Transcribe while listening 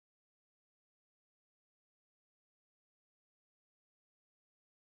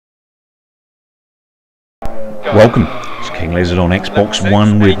Welcome, it's King Lizard on Xbox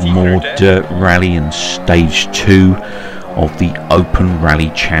One with more Dirt Rally and Stage 2 of the Open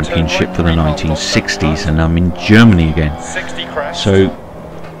Rally Championship for the 1960s, and I'm in Germany again. So,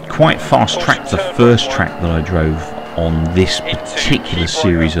 quite fast tracked the first track that I drove on this particular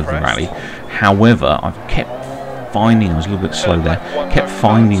series of the rally. However, I've kept finding, I was a little bit slow there, kept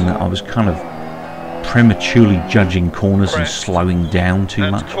finding that I was kind of prematurely judging corners and slowing down too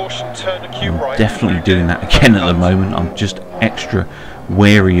much. I'm definitely doing that again at the moment. I'm just extra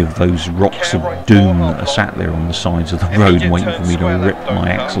wary of those rocks of doom that are sat there on the sides of the road waiting for me to rip my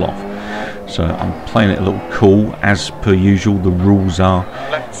axle off. So I'm playing it a little cool. As per usual, the rules are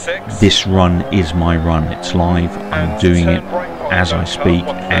this run is my run. It's live. I'm doing it as I speak,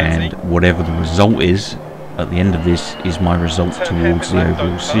 and whatever the result is at the end of this is my result towards the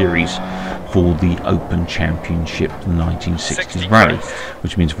overall series for the Open Championship, the 1960s rally,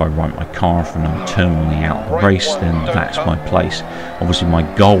 which means if I write my car off and I'm terminally out of the race, then that's my place. Obviously my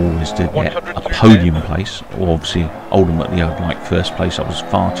goal is to get a podium place, or obviously ultimately I'd like first place. I was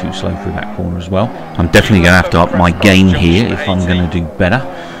far too slow through that corner as well. I'm definitely going to have to up my game here if I'm going to do better.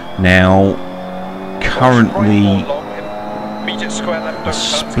 Now currently the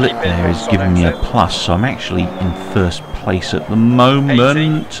split there is giving me a plus, so I'm actually in first place at the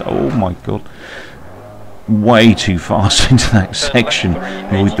moment. Oh my god, way too fast into that section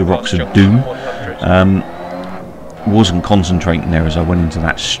with the rocks of doom. Wasn't concentrating there as I went into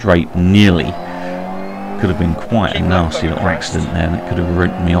that straight. Nearly could have been quite a nasty little accident there, and it could have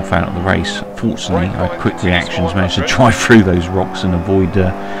written me off out of the race. Fortunately I had quick reactions, managed to drive through those rocks and avoid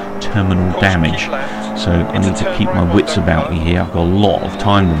terminal damage. So I need to keep my wits about me here. I've got a lot of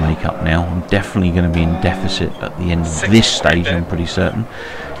time to make up now. I'm definitely going to be in deficit at the end of this stage, I'm pretty certain.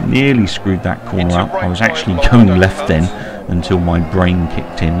 Nearly screwed that corner up. I was actually going left then until my brain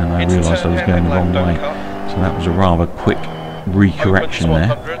kicked in and I realised I was going the wrong way. So that was a rather quick recorrection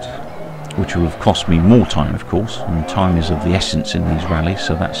there, which will have cost me more time, of course, and time is of the essence in these rallies,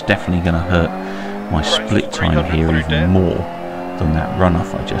 so that's definitely going to hurt my split time here even more than that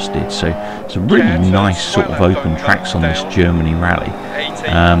run-off I just did. So it's a really nice sort of open tracks on this Germany rally.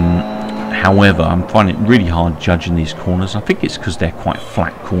 However, I'm finding it really hard judging these corners. I think it's because they're quite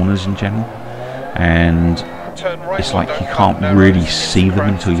flat corners in general, and it's like you can't really see them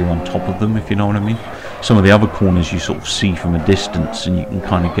until you're on top of them, if you know what I mean. Some of the other corners you sort of see from a distance and you can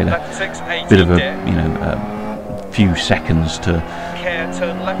kind of get a bit of a, you know, a few seconds to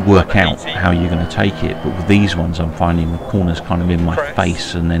work out how you're going to take it, but with these ones I'm finding the corners kind of in my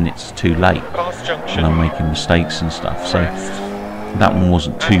face and then it's too late and I'm making mistakes and stuff. So that one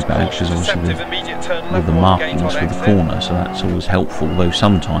wasn't too bad because obviously with the markings for the corner, so that's always helpful, though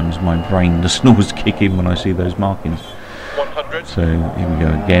sometimes my brain doesn't always kick in when I see those markings. So here we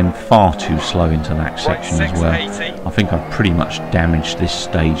go again, far too slow into that section as well. I think I've pretty much damaged this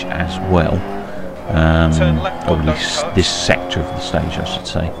stage as well, or at least this sector of the stage I should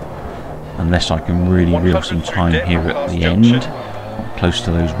say, unless I can really reel some time here at the end, close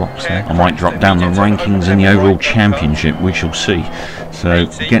to those rocks there. I might drop down the rankings in the overall championship, we shall see. So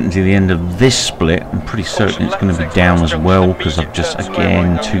getting to the end of this split, I'm pretty certain it's going to be down as well because I've just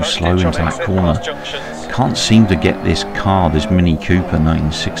again too slow into that corner. Can't seem to get this car, this Mini Cooper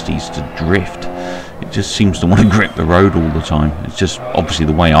 1960s, to drift. It just seems to want to grip the road all the time. It's just obviously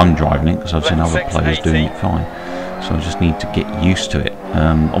the way I'm driving it, because I've seen other players doing it fine. So I just need to get used to it.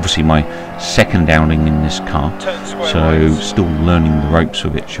 Obviously my second outing in this car, so still learning the ropes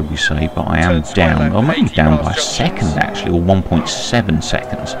of it, should we say, but I am down, or maybe down by a second actually, or 1.7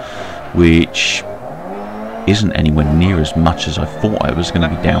 seconds, which isn't anywhere near as much as I thought I was going to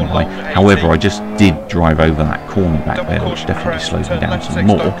be down by. However, I just did drive over that corner back there, which definitely slowed me down some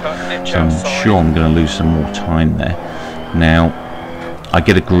more, so I'm sure I'm going to lose some more time there. Now I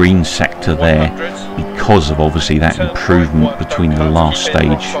get a green sector there because of obviously that improvement between the last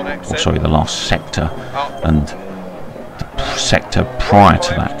stage, or sorry, the last sector and the sector prior to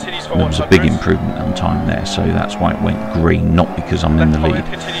that. There was a big improvement on time there, so that's why it went green, not because I'm in the lead.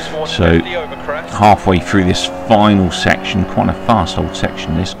 So halfway through this final section, quite a fast old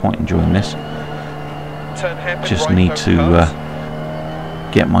section this, quite enjoying this. Just need to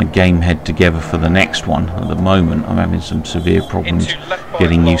get my game head together for the next one. At the moment I'm having some severe problems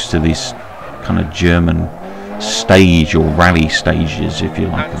getting used to this kind of German stage, or rally stages if you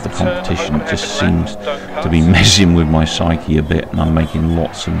like, of the competition. It just seems to be messing with my psyche a bit, and I'm making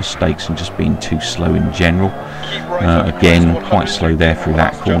lots of mistakes and just being too slow in general. Again, quite slow there through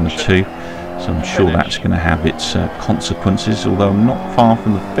that corner too, so I'm sure that's going to have its consequences, although I'm not far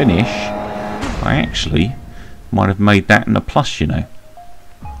from the finish. I actually might have made that in a plus, you know.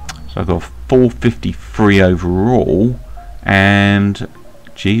 So I got 4:53 overall, and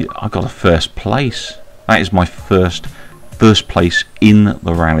gee, I got a first place. That is my first place in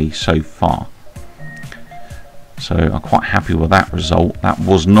the rally so far. So I'm quite happy with that result. That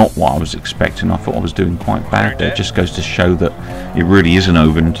was not what I was expecting. I thought I was doing quite bad there. It just goes to show that it really isn't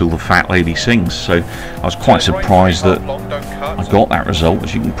over until the fat lady sings. So I was quite surprised that I got that result,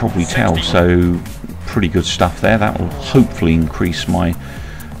 as you can probably tell. So pretty good stuff there. That will hopefully increase my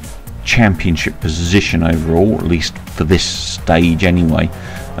championship position overall, at least for this stage anyway.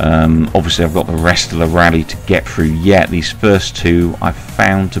 Obviously I've got the rest of the rally to get through yet. These first two I've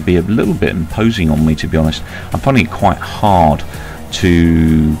found to be a little bit imposing on me, to be honest. I'm finding it quite hard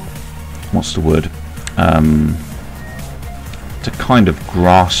to, what's the word, to kind of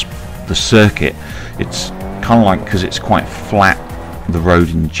grasp the circuit. It's kind of like, because it's quite flat, the road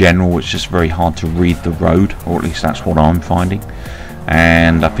in general, it's just very hard to read the road, or at least that's what I'm finding.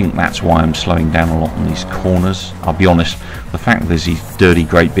 And I think that's why I'm slowing down a lot on these corners. I'll be honest, the fact that there's these dirty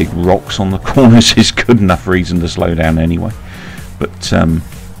great big rocks on the corners is good enough reason to slow down anyway. But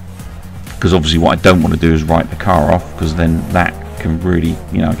because obviously what I don't want to do is write the car off, because then that can really,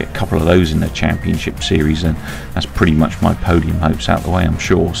 you know, get a couple of those in the championship series, and that's pretty much my podium hopes out the way, I'm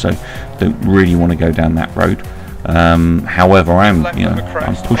sure. So don't really want to go down that road. However, I'm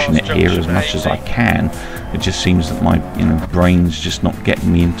pushing it here as much as I can. It just seems that my brain's just not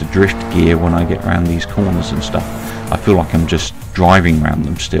getting me into drift gear when I get around these corners and stuff. I feel like I'm just driving around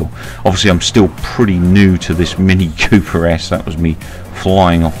them still. Obviously I'm still pretty new to this Mini Cooper S. That was me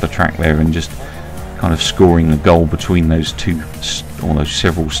flying off the track there and just kind of scoring a goal between those two, or those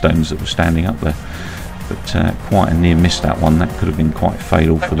several stones that were standing up there. But quite a near miss, that one. That could have been quite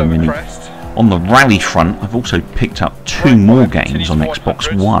fatal for the Mini. On the rally front, I've also picked up 2 more games on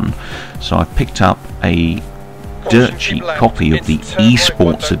Xbox One. So I've picked up a dirt cheap copy of the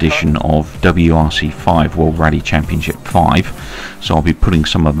eSports edition of WRC5, World Rally Championship 5. So I'll be putting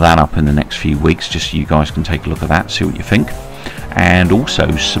some of that up in the next few weeks, just so you guys can take a look at that, see what you think. And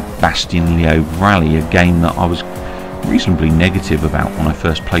also Sebastian Leo Rally, a game that I was reasonably negative about when I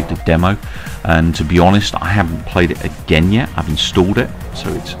first played the demo, and to be honest I haven't played it again yet. I've installed it,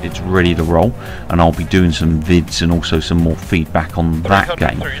 so it's ready to roll, and I'll be doing some vids and also some more feedback on that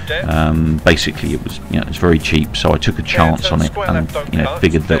game. Basically it was, it's very cheap, so I took a chance on it, and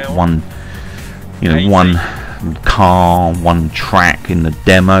figured that one car, one track in the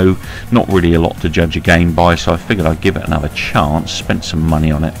demo, not really a lot to judge a game by, so I figured I'd give it another chance, spent some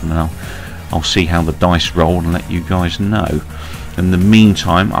money on it, and I'll see how the dice roll and let you guys know. In the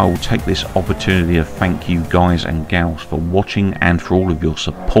meantime, I will take this opportunity to thank you guys and gals for watching and for all of your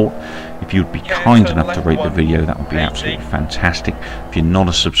support. If you'd be kind enough to rate the video, that would be absolutely fantastic. If you're not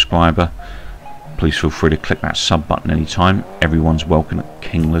a subscriber, please feel free to click that sub button anytime. Everyone's welcome at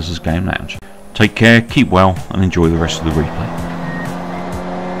King Liz's Game Lounge. Take care, keep well, and enjoy the rest of the replay.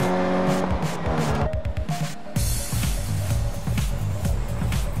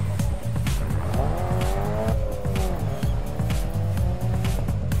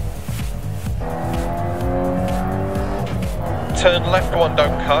 Turn left one,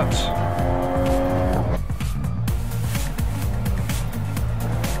 don't cut.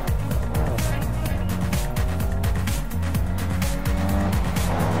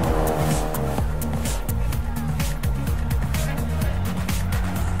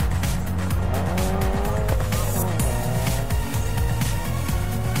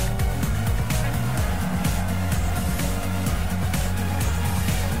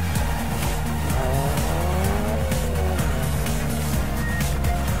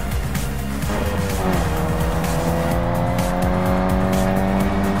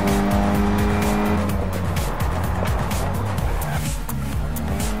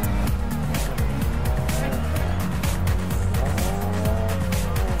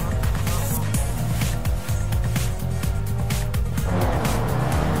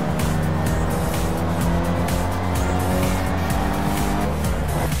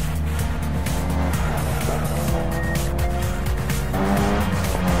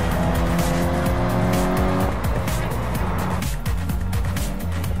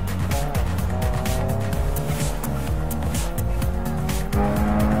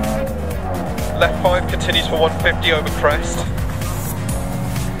 Left 5 continues for 150 over crest.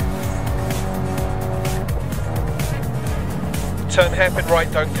 Turn hairpin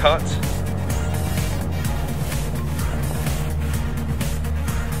right, don't cut.